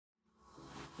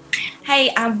Hey,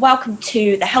 and welcome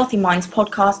to the Healthy Minds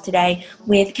podcast today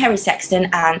with Kerry Sexton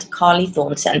and Carly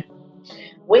Thornton.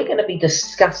 We're going to be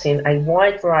discussing a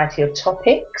wide variety of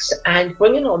topics and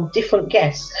bringing on different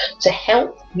guests to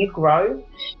help you grow,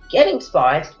 get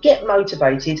inspired, get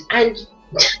motivated, and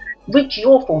reach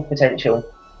your full potential.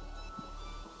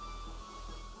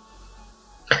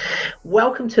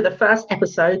 Welcome to the first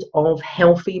episode of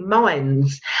Healthy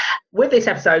Minds. With this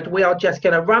episode, we are just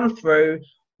going to run through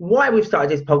why we've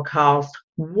started this podcast,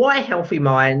 why Healthy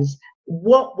Minds,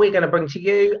 what we're going to bring to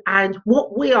you, and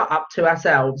what we are up to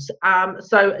ourselves.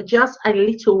 So just a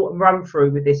little run through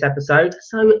with this episode.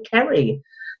 So Kerry,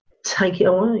 take it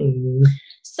away.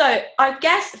 So I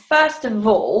guess first of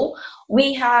all,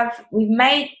 we've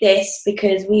made this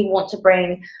because we want to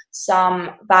bring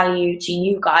some value to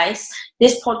you guys.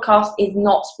 This podcast is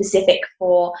not specific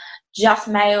for just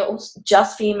males,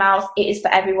 just females. It is for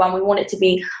everyone. We want it to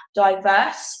be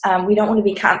diverse. We don't want to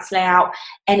be cancelling out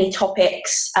any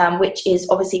topics, which is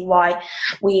obviously why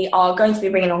we are going to be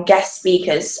bringing on guest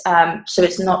speakers. So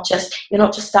you're not just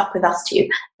stuck with us two,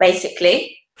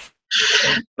 basically.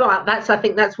 But I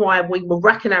think that's why we were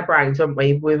racking our brains, weren't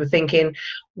we? We were thinking,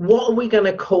 what are we going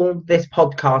to call this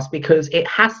podcast? Because it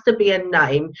has to be a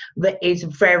name that is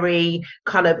very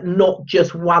kind of not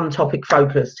just one topic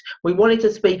focused. We wanted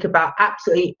to speak about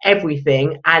absolutely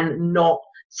everything and not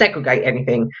segregate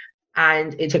anything.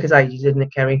 And it took us ages, didn't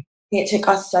it, Kerry? It took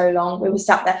us so long. We were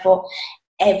sat there for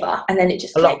ever, and then it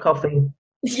just a lot of coffee.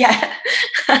 Yeah.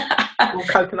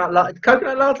 Coconut latte.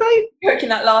 Coconut latte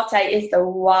is the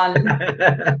one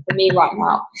for me right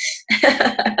now.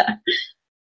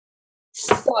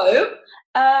 So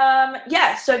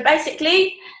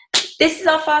basically this is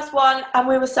our first one, and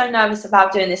we were so nervous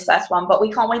about doing this first one, but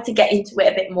we can't wait to get into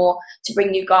it a bit more to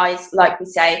bring you guys, like we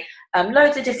say,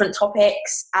 loads of different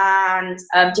topics and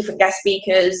different guest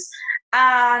speakers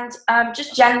and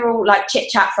just general like chit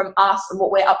chat from us and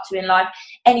what we're up to in life,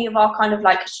 any of our kind of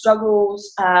like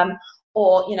struggles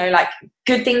or like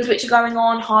good things which are going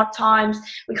on, hard times.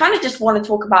 We kind of just want to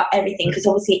talk about everything because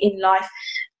obviously in life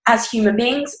as human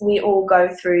beings we all go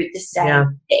through the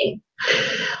same thing.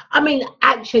 I mean,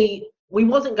 actually we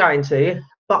wasn't going to,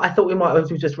 but I thought we might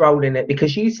as well just roll in it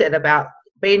because you said about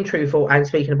being truthful and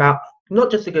speaking about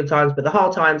not just the good times but the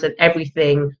hard times and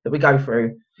everything that we go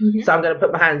through. Mm-hmm. So I'm going to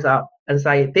put my hands up and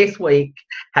say this week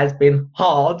has been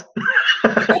hard.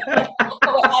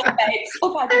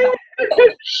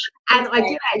 And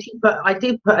I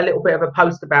did put a little bit of a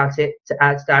post about it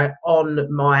today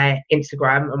on my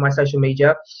Instagram, on my social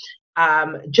media,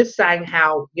 just saying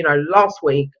how, last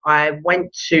week I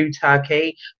went to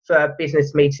Turkey for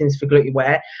business meetings for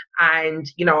Glutiwear, and,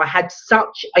 I had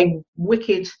such a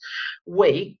wicked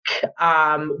week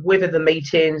with the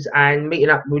meetings and meeting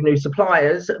up with new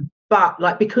suppliers.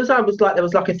 But because there was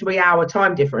like a 3-hour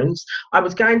time difference, I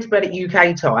was going to bed at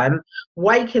UK time,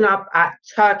 waking up at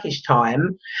Turkish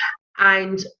time,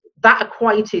 and that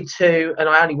equated to, and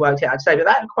I only worked it out today, but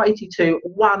that equated to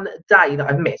one day that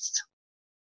I've missed.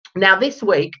 Now this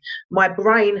week, my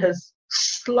brain has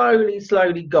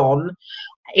slowly gone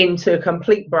into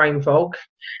complete brain fog,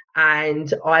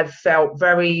 and I've felt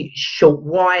very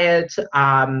short-wired.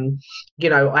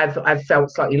 I've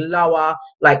felt slightly lower.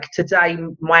 Like today,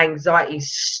 my anxiety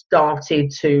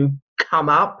started to come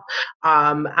up,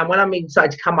 and when I mean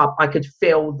started to come up, I could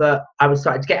feel that I was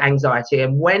starting to get anxiety.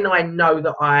 And when I know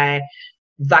that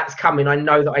that's coming, I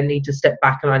know that I need to step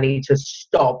back and I need to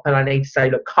stop and I need to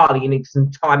say, look, Carly, you need some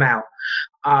time out.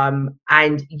 And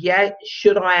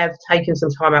should I have taken some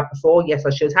time out before? Yes,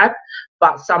 I should have.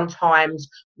 But sometimes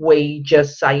we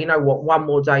just say, you know what, one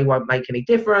more day won't make any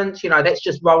difference. Let's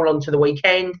just roll on to the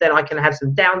weekend. Then I can have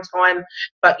some downtime.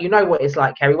 But you know what it's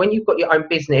like, Kerry, when you've got your own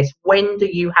business, when do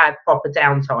you have proper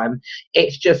downtime?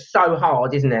 It's just so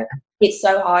hard, isn't it? It's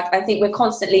so hard. I think we're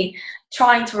constantly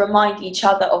trying to remind each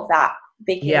other of that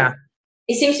because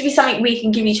it seems to be something we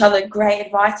can give each other great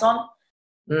advice on.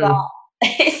 But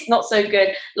it's not so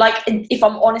good. Like, if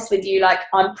I'm honest with you, like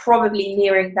I'm probably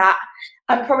nearing that.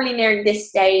 I'm probably nearing this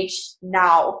stage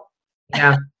now.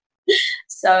 Yeah.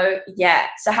 So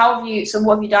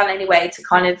what have you done anyway to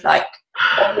kind of like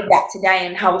with that today,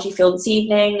 and how would you feel this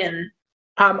evening? And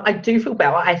I do feel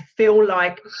better. I feel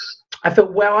well.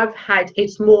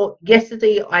 It's more,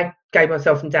 yesterday I gave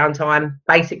myself some downtime.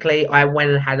 Basically, I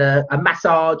went and had a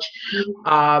massage.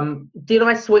 Did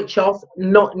I switch off?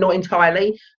 Not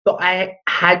entirely, but I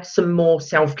had some more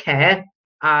self-care.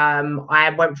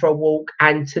 I went for a walk,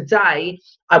 and today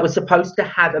I was supposed to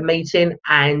have a meeting,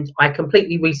 and I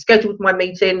completely rescheduled my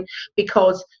meeting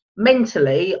because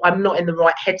mentally I'm not in the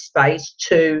right headspace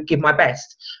to give my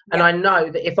best. And I know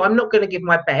that if I'm not going to give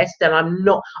my best, then I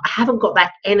haven't got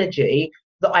that energy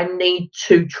that I need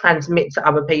to transmit to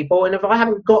other people. And if I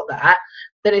haven't got that,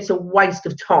 then it's a waste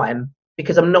of time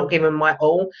because I'm not giving my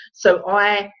all. So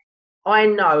I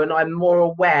know, and I'm more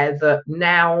aware that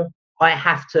now I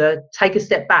have to take a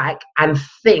step back and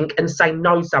think and say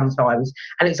no sometimes.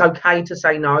 And it's okay to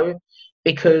say no,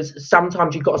 because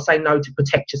sometimes you've got to say no to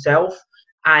protect yourself.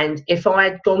 And if I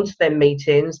had gone to them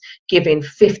meetings giving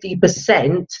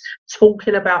 50%,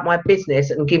 talking about my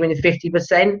business and giving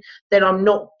 50%, then I'm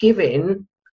not giving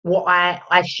what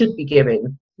I should be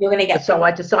giving. You're going to get. So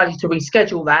I decided to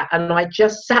reschedule that, and I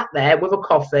just sat there with a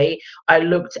coffee. I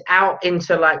looked out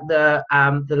into like the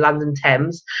London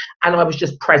Thames, and I was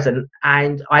just present,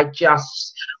 and I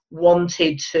just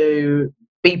wanted to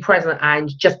be present and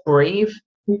just breathe.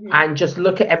 And just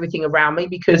look at everything around me,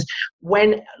 because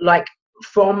when like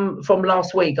from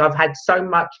last week I've had so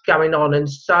much going on and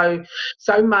so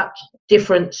much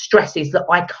different stresses that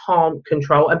I can't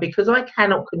control, and because I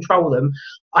cannot control them,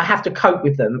 I have to cope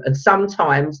with them. And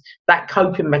sometimes that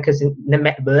coping mechanism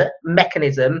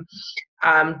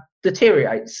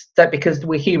deteriorates, that because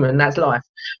we're human, that's life.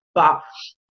 But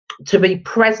to be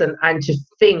present and to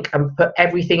think and put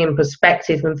everything in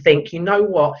perspective and think, you know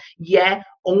what, yeah,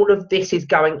 all of this is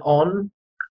going on,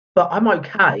 but I'm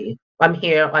okay. I'm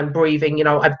here, I'm breathing, you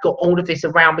know, I've got all of this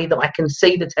around me that I can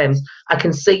see the Thames, I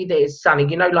can see that it's sunny,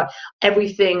 you know, like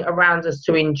everything around us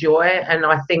to enjoy. And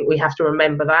I think we have to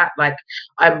remember that, like,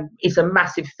 it's a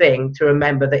massive thing to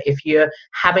remember that if you're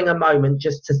having a moment,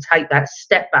 just to take that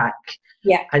step back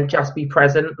and just be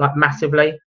present, like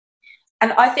massively.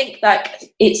 And I think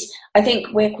like I think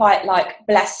we're quite like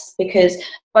blessed because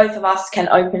both of us can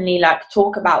openly like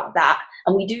talk about that,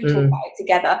 and we do talk about it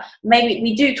together. Maybe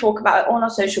we do talk about it on our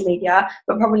social media,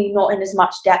 but probably not in as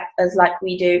much depth as like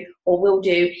we do or will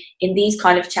do in these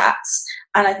kind of chats.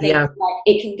 And I think like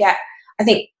it can get, I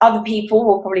think other people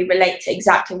will probably relate to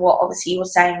exactly what obviously you're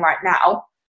saying right now.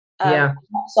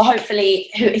 So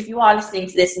hopefully, if you are listening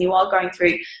to this and you are going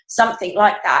through something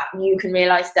like that, you can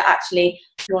realize that actually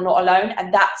you're not alone,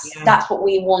 and that's what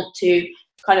we want to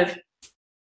kind of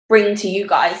bring to you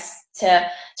guys, to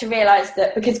realize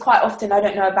that, because quite often, I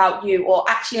don't know about you, or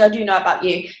actually I do know about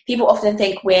you, people often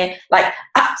think we're like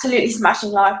absolutely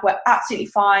smashing life, we're absolutely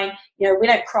fine, you know, we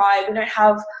don't cry, we don't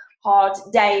have hard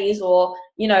days, or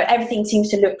you know, everything seems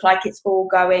to look like it's all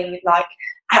going like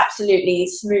absolutely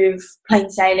smooth, plain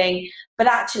sailing, but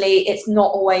actually it's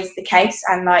not always the case.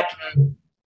 And like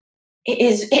it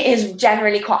is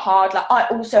generally quite hard. Like I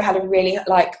also had a really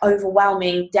like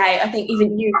overwhelming day. I think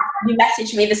even you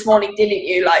messaged me this morning, didn't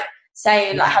you, like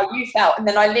saying like how you felt, and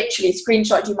then I literally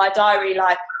screenshot you my diary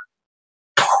like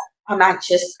I'm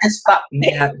anxious as fuck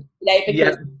today,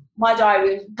 because my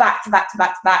diary was back to back to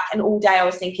back to back, and all day I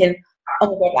was thinking,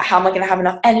 oh my god, like how am I going to have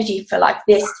enough energy for like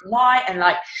this tonight, and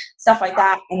like stuff like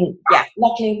that. And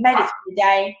luckily we made it through the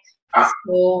day. It's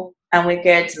cool, and we're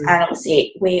good, and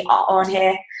obviously we are on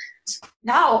here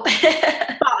now.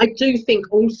 But I do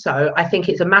think also, I think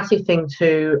it's a massive thing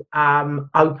to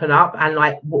open up, and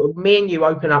like me and you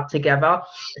open up together,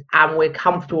 and we're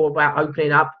comfortable about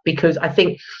opening up, because I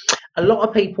think a lot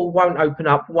of people won't open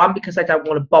up, one, because they don't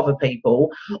want to bother people,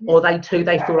 or they feel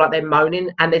like they're moaning.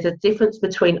 And there's a difference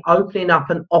between opening up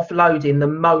and offloading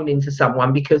than moaning to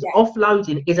someone, because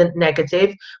offloading isn't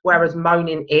negative, whereas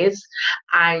moaning is.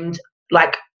 And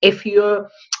like if you're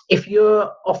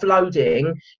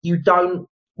offloading, you don't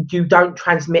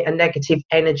transmit a negative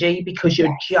energy, because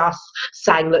you're just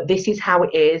saying, look, this is how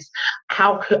it is,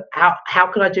 how can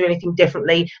I do anything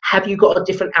differently, have you got a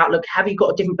different outlook, have you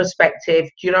got a different perspective,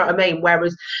 do you know what I mean?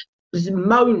 Whereas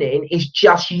moaning is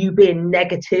just you being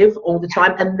negative all the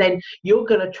time, and then you're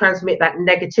going to transmit that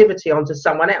negativity onto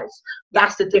someone else.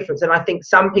 That's the difference. And I think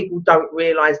some people don't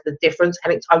realize the difference,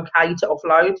 and it's okay to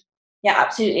offload. Yeah,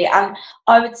 absolutely. And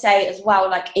I would say as well,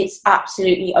 like it's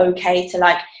absolutely okay to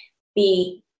like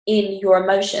be in your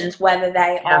emotions, whether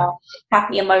they are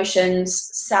happy emotions,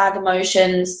 sad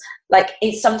emotions. Like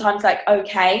it's sometimes like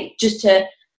okay just to,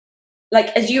 like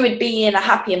as you would be in a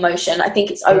happy emotion, I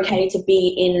think it's okay to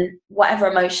be in whatever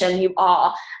emotion you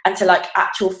are, and to like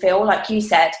actual feel, like you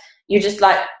said, you just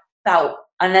like felt,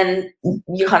 and then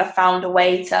you kind of found a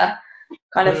way to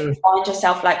kind of find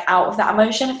yourself like out of that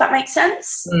emotion, if that makes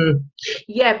sense.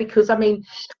 Yeah, because I mean,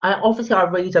 obviously I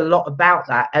read a lot about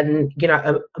that, and you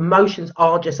know, emotions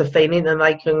are just a feeling, and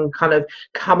they can kind of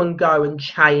come and go and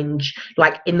change,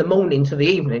 like in the morning to the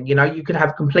evening, you know, you could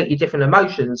have completely different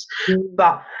emotions.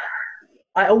 But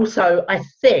I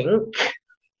think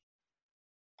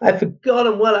I've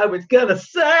forgotten what I was gonna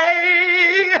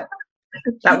say.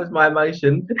 That was my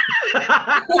emotion.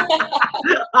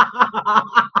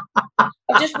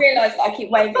 I just realised that I keep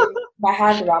waving my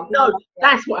hand around. No,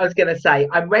 that's what I was going to say.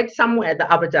 I read somewhere the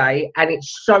other day, and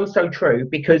it's so true,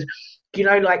 because, you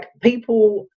know, like,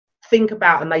 people think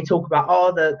about and they talk about,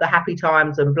 oh, the happy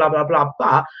times and blah, blah, blah.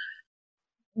 But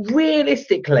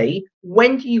realistically,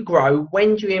 when do you grow?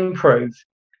 When do you improve?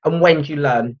 And when do you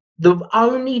learn? The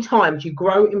only times you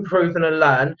grow, improve, and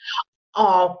learn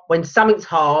are when something's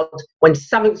hard, when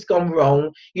something's gone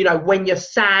wrong, you know, when you're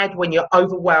sad, when you're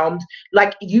overwhelmed.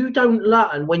 Like, you don't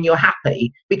learn when you're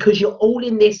happy, because you're all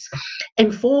in this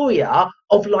euphoria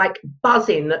of, like,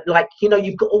 buzzing, like, you know,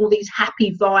 you've got all these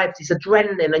happy vibes, this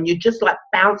adrenaline, and you're just like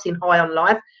bouncing high on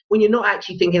life when you're not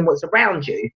actually thinking what's around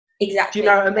you. Exactly. Do you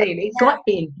know what I mean? It's like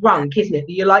being drunk, isn't it?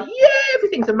 You're like, yeah,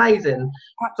 everything's amazing.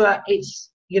 But it's,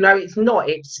 you know, it's not.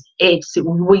 It's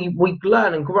we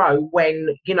learn and grow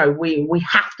when, you know, we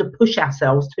have to push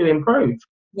ourselves to improve.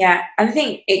 Yeah, and I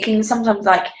think it can sometimes,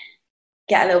 like,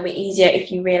 get a little bit easier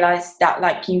if you realise that,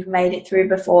 like, you've made it through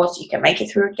before, so you can make it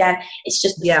through again. It's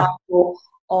just the cycle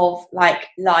of, like,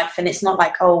 life, and it's not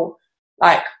like, oh,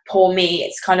 like, poor me.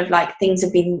 It's kind of like things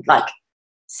have been, like,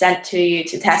 sent to you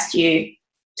to test you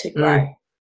to grow.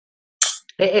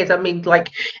 It is. I mean, like,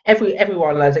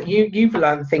 everyone learns it. You've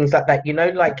learned things like that, you know,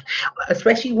 like,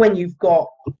 especially when you've got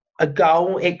a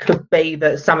goal. It could be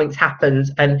that something's happened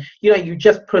and, you know, you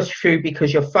just push through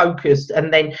because you're focused,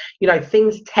 and then, you know,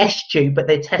 things test you, but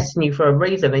they're testing you for a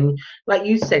reason. And like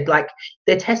you said, like,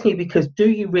 they're testing you because,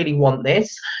 do you really want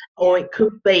this? Or it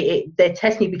could be they're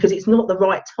testing you because it's not the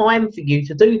right time for you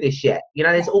to do this yet. You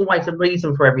know, there's always a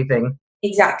reason for everything.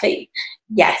 Exactly.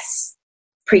 Yes.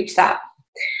 Preach that.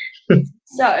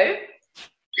 So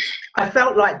I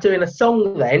felt like doing a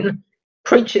song then.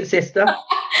 Preach it, sister.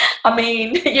 I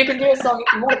mean, you can do a song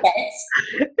if you want,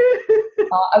 guys.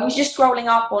 I was just scrolling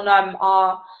up on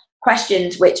our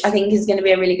questions, which I think is going to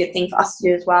be a really good thing for us to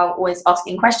do as well, always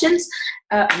asking questions.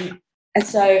 And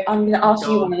so I'm going to ask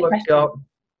you one of the questions.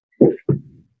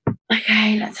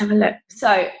 Okay, let's have a look.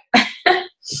 So,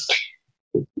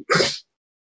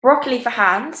 broccoli for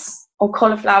hands or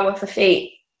cauliflower for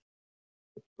feet?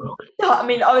 I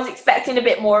mean, I was expecting a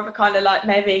bit more of a kind of, like,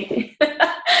 maybe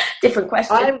different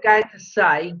question. I'm going to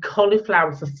say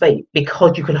cauliflower for feet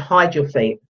because you can hide your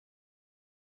feet.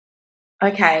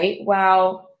 Okay,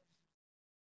 well,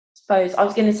 I suppose I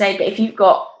was going to say, but if you've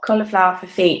got cauliflower for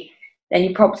feet, then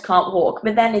you probably can't walk.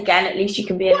 But then again, at least you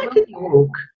can be able to walk.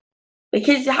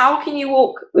 Because how can you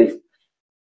walk with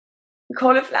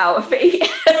cauliflower feet?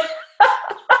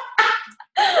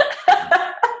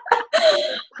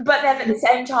 But then at the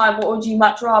same time, what would you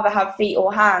much rather have, feet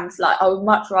or hands? Like, I would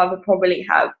much rather probably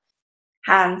have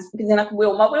hands, because then I can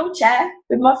wheel my wheelchair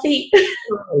with my feet.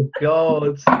 Oh,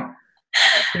 God.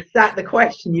 Is that the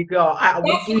question you got?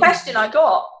 That's the question I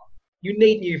got. You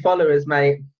need new followers,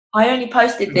 mate. I only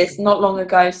posted this not long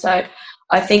ago, so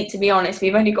I think, to be honest,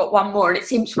 we've only got one more, and it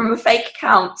seems from a fake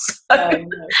account. So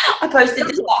I posted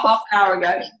this about half an hour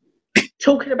ago.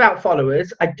 Talking about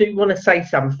followers, I do want to say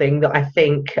something that I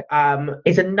think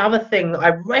is another thing that I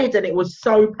read, and it was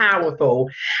so powerful.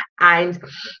 And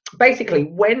basically,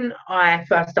 when I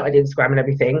first started Instagram and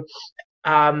everything,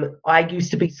 I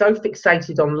used to be so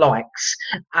fixated on likes,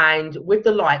 and with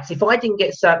the likes, if I didn't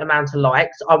get a certain amount of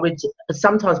likes, I would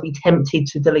sometimes be tempted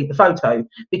to delete the photo,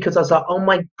 because I was like, oh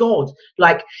my God,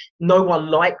 like, no one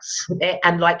likes it,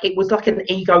 and, like, it was like an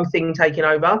ego thing taking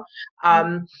over.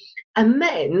 And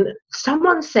then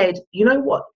someone said, you know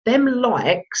what, them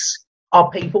likes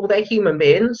are people, they're human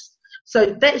beings.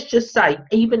 So let's just say,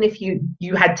 even if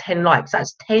you had 10 likes,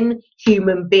 that's 10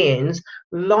 human beings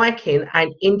liking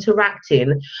and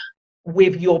interacting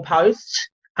with your posts.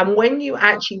 And when you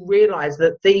actually realize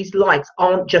that these likes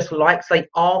aren't just likes, they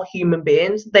are human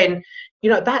beings, then, you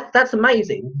know, that's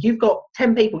amazing. You've got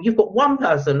 10 people, you've got one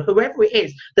person, whoever it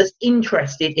is, that's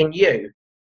interested in you.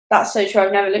 That's so true.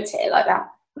 I've never looked at it like that.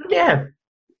 Yeah.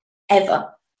 Ever.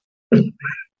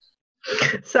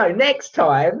 So next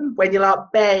time, when you're like,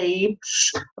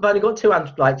 babes, I've only got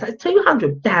 200 likes. That's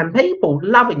 200 damn people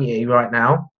loving you right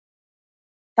now.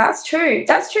 That's true.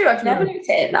 That's true. I've never looked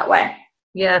at it in that way.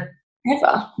 Yeah.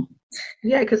 Ever.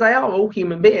 Yeah, because they are all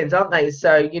human beings, aren't they?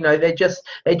 So, you know, they're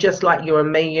just like you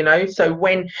and me, you know. So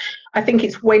I think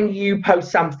it's when you post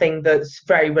something that's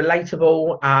very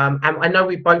relatable, and I know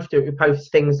we both do it, we post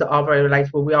things that are very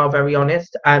relatable, we are very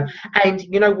honest, and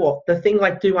you know what, the thing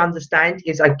I do understand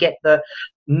is I get that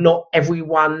not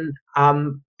everyone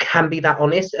can be that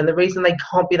honest, and the reason they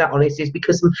can't be that honest is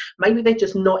because maybe they're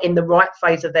just not in the right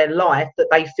phase of their life that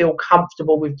they feel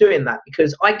comfortable with doing that.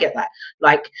 Because I get that,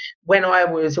 like when I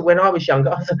was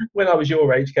younger, when I was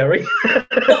your age, Kerry.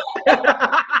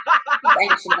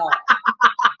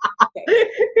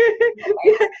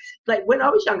 Like when I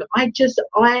was younger, I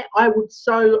was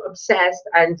so obsessed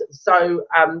and so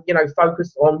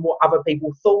focused on what other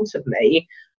people thought of me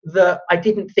that I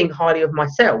didn't think highly of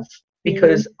myself,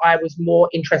 because I was more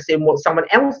interested in what someone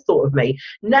else thought of me.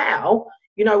 Now,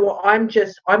 you know what, I'm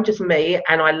just me,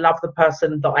 and I love the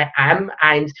person that I am.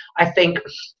 And I think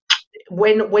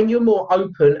when you're more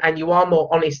open and you are more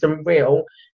honest and real,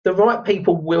 the right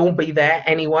people will be there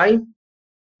anyway.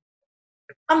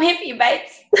 I'm here for you,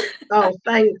 babes. Oh,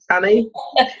 thanks, honey.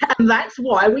 And that's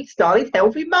why we started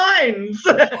Healthy Minds.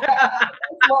 No,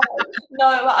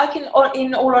 I can,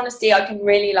 in all honesty, I can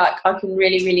really,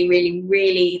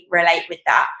 really relate with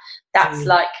that. That's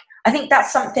like, I think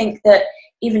that's something that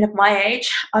even at my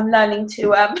age, I'm learning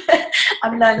to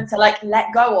like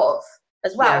let go of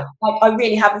as well. Yeah. Like, I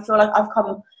really have. I feel like I've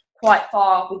come quite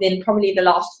far within probably the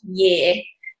last year.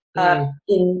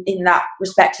 In that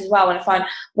respect as well, and I find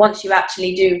once you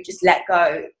actually do just let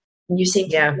go, you seem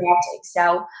to be able to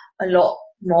excel a lot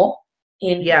more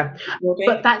in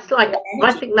but that's like,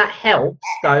 I think that helps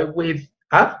though with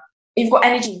you've got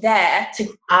energy there to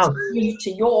give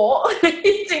to your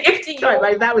sorry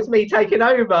mate, that was me taking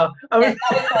over. That was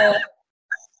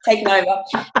taking over.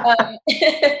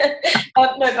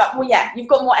 No, but well, yeah, you've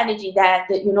got more energy there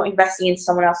that you're not investing in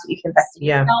someone else that you can invest in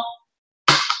yourself.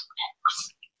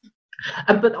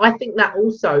 But I think that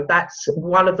also, that's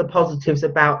one of the positives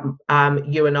about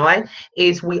you and I,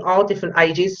 is we are different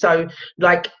ages. So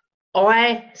like,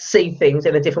 I see things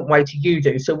in a different way to you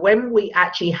do. So when we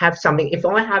actually have something, if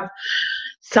I have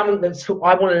something that's I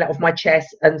want to let off my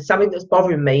chest and something that's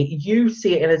bothering me, you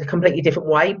see it in a completely different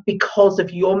way because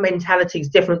of your mentality is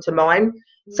different to mine.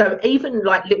 So even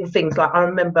like little things, like I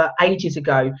remember ages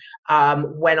ago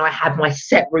when I had my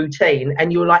set routine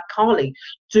and you were like, Carly,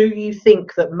 do you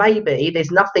think that maybe there's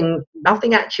nothing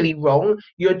actually wrong?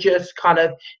 You're just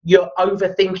you're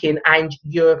overthinking and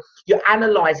you're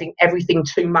analysing everything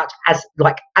too much as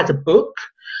a book.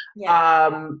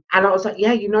 Yeah. And I was like,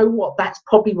 yeah, you know what, that's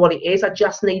probably what it is. I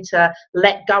just need to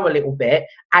let go a little bit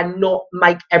and not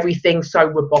make everything so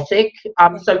robotic.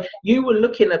 So you were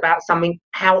looking about something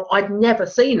how I'd never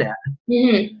seen it.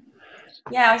 Mm-hmm.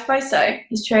 Yeah, I suppose so.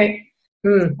 It's true.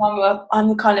 I'm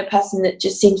the kind of person that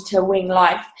just seems to wing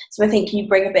life. So I think you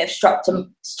bring a bit of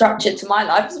structure to my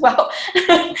life as well. You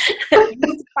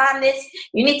need to plan this.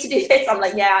 You need to do this. I'm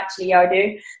like, yeah, actually, I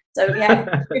do. So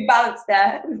yeah, good balance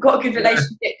there. We've got a good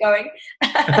relationship going.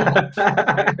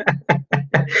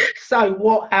 So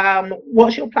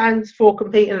what's your plans for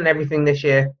competing and everything this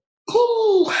year?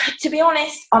 Ooh, to be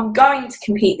honest, I'm going to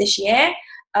compete this year,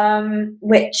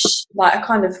 which like I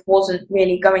kind of wasn't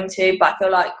really going to, but I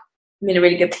feel like I'm in a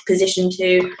really good position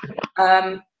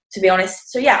to be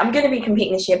honest. So yeah, I'm going to be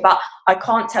competing this year, but I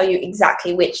can't tell you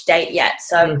exactly which date yet.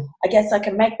 So I guess I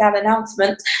can make that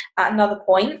announcement at another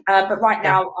point. But right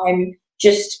now I'm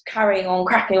just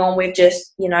cracking on with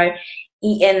just,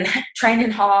 eating,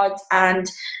 training hard and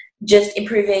just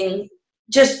improving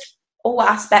just all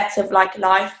aspects of like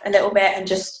life a little bit and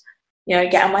just,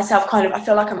 getting myself I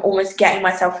feel like I'm almost getting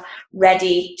myself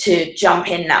ready to jump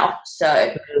in now.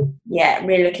 So yeah, I'm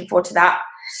really looking forward to that.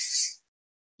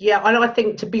 Yeah, I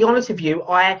think, to be honest with you,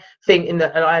 I think and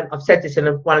I've said this in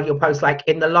one of your posts, like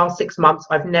in the last 6 months,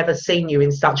 I've never seen you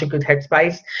in such a good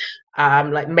headspace,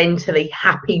 like mentally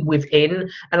happy within,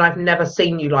 and I've never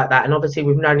seen you like that. And obviously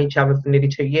we've known each other for nearly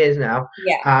 2 years now.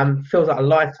 Feels like a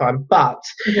lifetime, but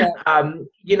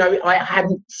I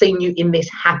hadn't seen you in this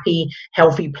happy,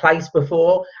 healthy place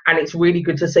before, and it's really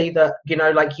good to see that,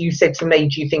 like you said to me,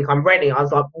 do you think I'm ready? I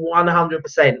was like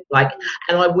 100%, like,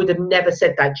 and I would have never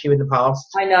said that to you in the past.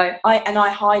 I know, I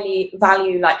highly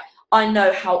value, like, I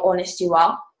know how honest you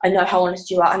are, and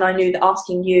I knew that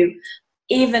asking you,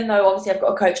 even though obviously I've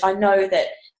got a coach, I know that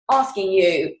asking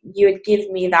you would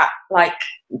give me that, like,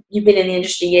 you've been in the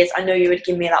industry years, I know you would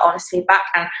give me that honest feedback,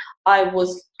 and I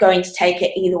was going to take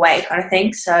it either way kind of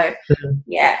thing. So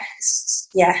yeah,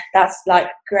 that's like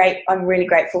great. I'm really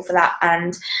grateful for that.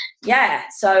 And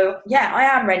so I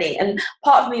am ready. And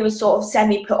part of me was sort of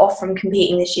semi put off from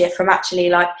competing this year from actually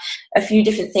like a few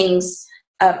different things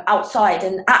outside,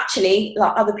 and actually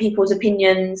like other people's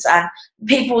opinions that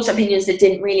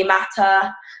didn't really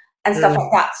matter and stuff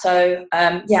like that. So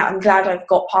I'm glad I've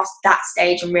got past that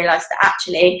stage and realized that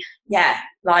actually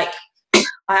like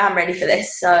I am ready for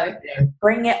this. So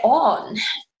bring it on.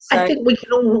 I think we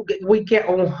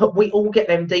all get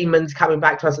them demons coming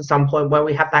back to us at some point where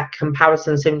we have that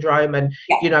comparison syndrome, and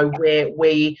where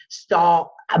we start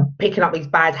picking up these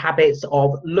bad habits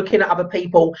of looking at other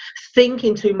people,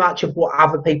 thinking too much of what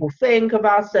other people think of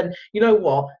us. And you know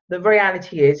what? The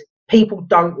reality is people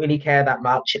don't really care that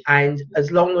much. And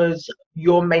as long as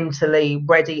you're mentally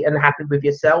ready and happy with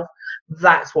yourself,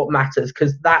 that's what matters,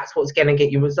 because that's what's going to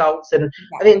get you results. And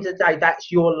at the end of the day,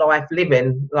 that's your life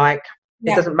living. Like,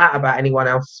 it doesn't matter about anyone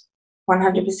else.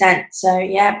 100%. So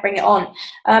yeah, bring it on.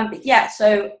 But yeah,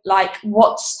 so like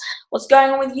what's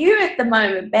going on with you at the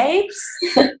moment, babes?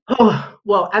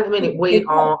 Well, at the minute we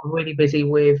are really busy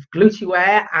with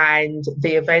Glutewear and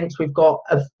the events. We've got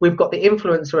the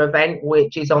influencer event,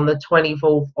 which is on the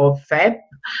 24th of Feb,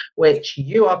 which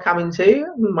you are coming to,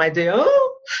 my dear.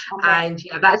 Okay. And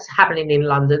yeah, that's happening in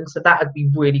London, so that would be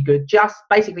really good.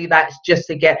 That's just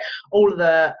to get all of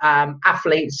the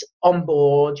athletes on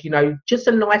board, just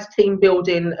a nice team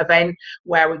building event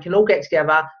where we can all get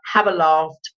together, have a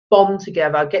laugh, bond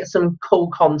together, get some cool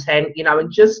content,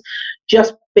 and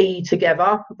just be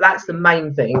together. That's the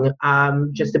main thing,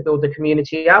 just to build the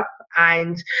community up.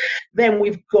 And then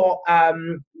we've got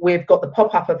the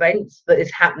pop-up events that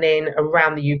is happening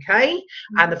around the UK,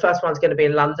 and the first one's going to be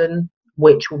in London,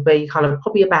 which will be kind of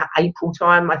probably about April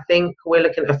time. I think we're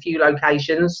looking at a few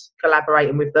locations,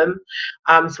 collaborating with them.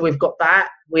 So we've got that.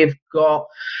 We've got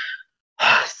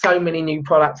so many new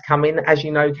products coming, as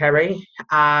you know, Kerry.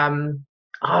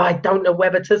 I don't know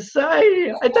whether to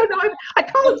say. I don't know. I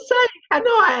can't say, can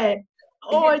I?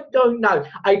 Oh, I don't know.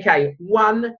 Okay,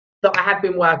 one that I have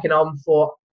been working on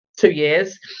for 2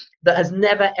 years that has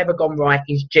never, ever gone right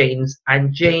is jeans.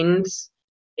 And jeans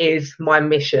is my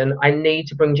mission. I need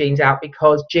to bring jeans out,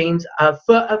 because jeans are,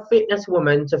 for a fitness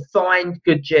woman to find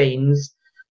good jeans.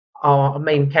 Oh, I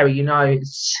mean, Kerry,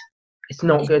 it's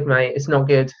not good, mate. It's not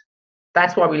good.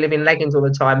 That's why we live in leggings all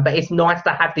the time. But it's nice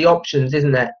to have the options,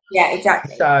 isn't it? Yeah,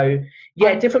 exactly. So,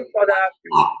 yeah, different products,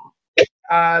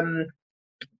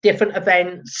 different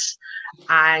events,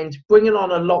 and bringing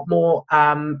on a lot more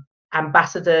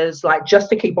ambassadors, like just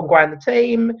to keep on growing the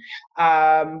team.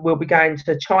 We'll be going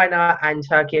to China and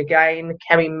Turkey again.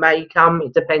 Kerry may come.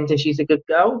 It depends if she's a good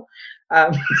girl.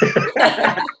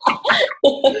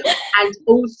 And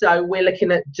also we're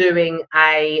looking at doing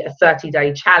a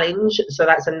 30-day challenge, so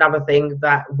that's another thing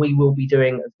that we will be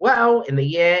doing as well in the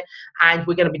year. And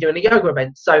we're going to be doing a yoga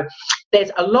event. So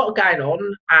there's a lot going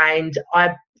on, and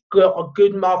I've got a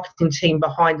good marketing team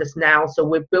behind us now, so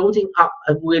we're building up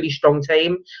a really strong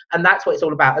team, and that's what it's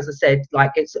all about. As I said,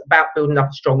 like, it's about building up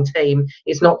a strong team.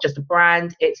 It's not just a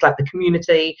brand, it's like the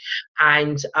community.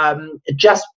 And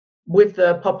just with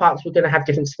the pop-ups, we're going to have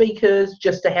different speakers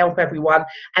just to help everyone,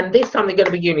 and this time they're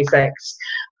going to be unisex.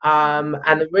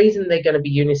 And the reason they're going to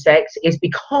be unisex is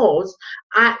because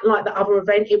at like the other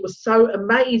event, it was so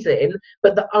amazing,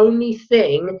 but the only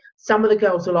thing, some of the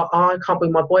girls are like, oh, I can't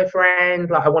bring my boyfriend,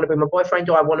 like I want to bring my boyfriend,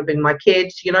 or I want to bring my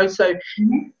kids, so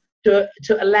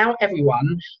to allow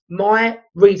everyone. My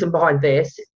reason behind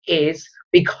this is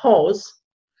because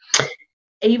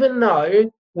even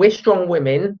though we're strong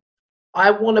women, I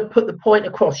want to put the point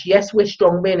across. Yes, we're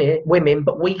strong women,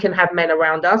 but we can have men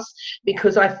around us,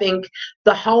 because I think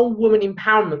the whole woman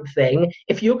empowerment thing,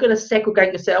 if you're going to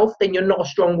segregate yourself, then you're not a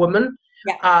strong woman.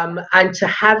 Yeah. And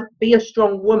to be a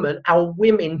strong woman, our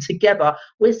women together,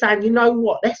 we're saying, you know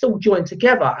what, let's all join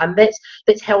together and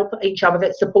let's help each other,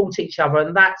 let's support each other.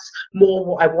 And that's more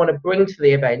what I want to bring to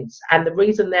the events. And the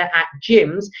reason they're at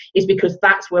gyms is because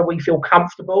that's where we feel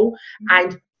comfortable.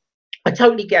 And I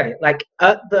totally get it. Like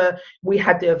we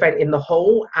had the event in the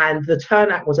hall and the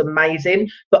turnout was amazing,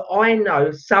 but I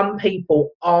know some people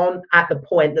aren't at the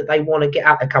point that they want to get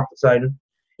out their comfort zone.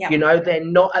 Yeah. They're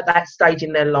not at that stage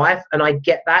in their life, and I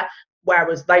get that.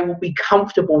 Whereas they will be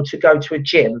comfortable to go to a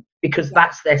gym because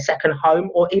that's their second home,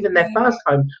 or even their first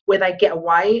home, where they get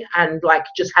away and like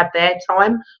just have their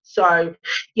time. So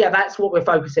yeah, that's what we're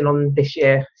focusing on this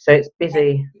year. So it's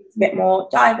busy. It's a bit more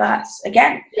diverse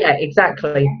again. Yeah,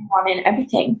 exactly. One in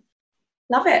everything.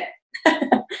 Love it.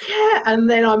 Yeah, and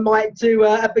then I might do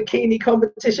a bikini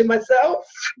competition myself.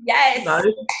 Yes. No.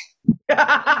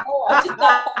 Oh, I just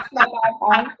got my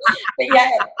iPhone. But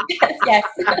yeah, yes.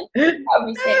 That would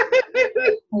be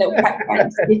sick. A little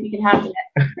practice, see if you can handle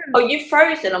it. Oh, you've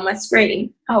frozen on my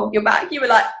screen. Oh, you're back. You were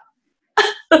like...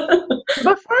 Am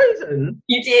I frozen?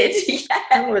 You did, yeah.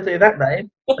 I don't want to do that, babe.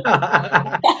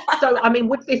 So, I mean,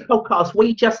 with this podcast,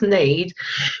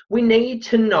 we need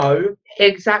to know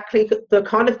exactly the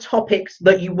kind of topics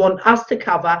that you want us to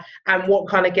cover and what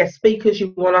kind of guest speakers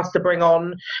you want us to bring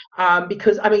on.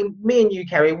 Because, I mean, me and you,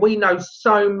 Kerry, we know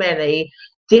so many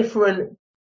different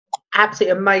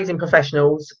absolutely amazing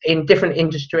professionals in different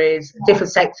industries,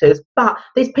 different sectors, but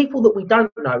there's people that we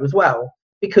don't know as well.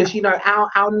 Because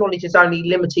our knowledge is only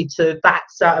limited to that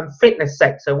certain fitness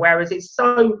sector, whereas it's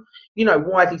so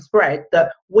widely spread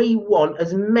that we want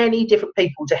as many different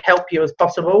people to help you as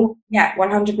possible. Yeah,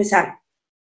 100%.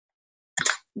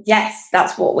 Yes,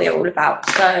 that's what we're all about.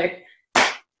 So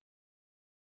I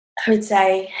would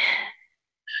say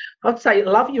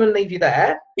love you and leave you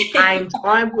there. And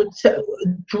I would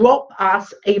drop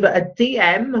us either a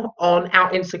DM on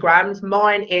our Instagrams.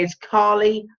 Mine is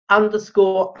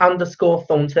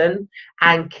Carly__Thornton,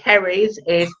 and Kerry's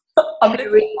is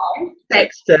Kerry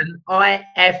Sexton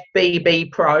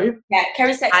IFBB Pro. Yeah,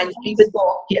 Kerry Sexton and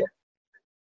underscore. Yeah.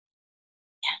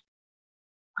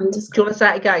 Do you want to say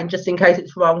it again, just in case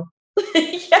it's wrong?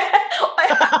 Yeah,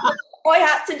 I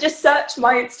had to just search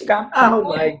my Instagram. Oh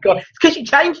my God. It's because you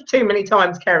changed it too many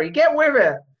times, Kerry. Get with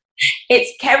it.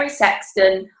 It's Kerry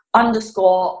Sexton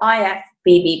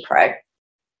 _IFBB Pro.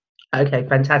 Okay,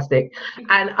 fantastic.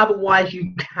 And otherwise,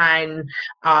 you can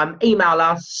email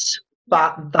us.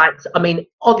 But that's, on the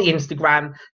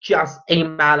Instagram, just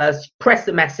email us, press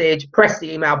the message, press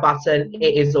the email button.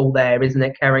 It is all there, isn't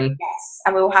it, Kerry? Yes,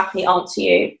 and we will happily answer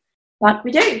you like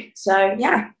we do. So,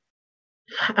 yeah.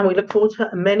 And we look forward to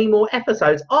many more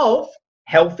episodes of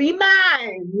Healthy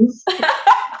Minds.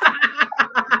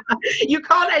 You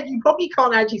probably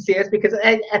can't actually see us because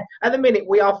at the minute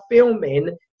we are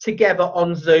filming together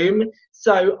on Zoom.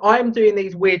 So I'm doing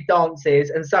these weird dances,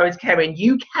 and so is Karen.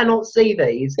 You cannot see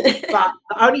these, but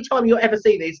the only time you'll ever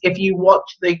see these if you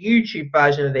watch the YouTube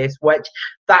version of this, which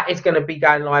that is going to be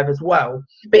going live as well.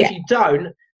 But if you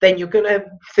don't, then you're going to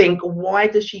think, why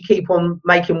does she keep on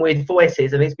making weird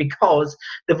voices? And it's because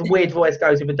the weird voice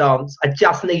goes with the dance. I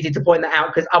just needed to point that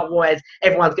out because otherwise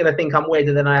everyone's going to think I'm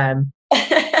weirder than I am.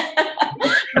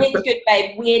 Weird is good,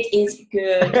 babe. Weird is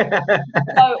good.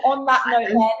 So on that note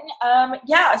then,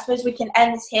 I suppose we can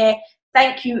end this here.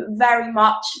 Thank you very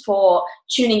much for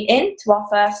tuning in to our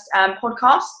first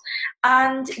podcast.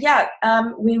 And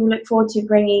we will look forward to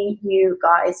bringing you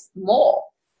guys more.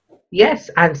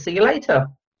 Yes, and see you later.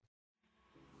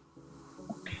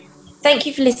 Thank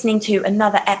you for listening to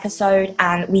another episode,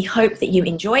 and we hope that you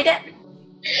enjoyed it.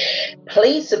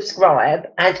 Please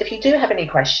subscribe, and if you do have any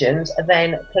questions,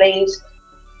 then please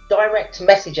direct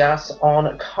message us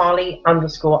on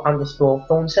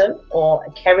Carly__Thornton or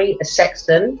Kerry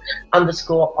Sexton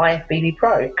 _IFBB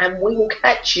Pro, and we will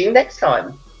catch you next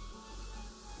time.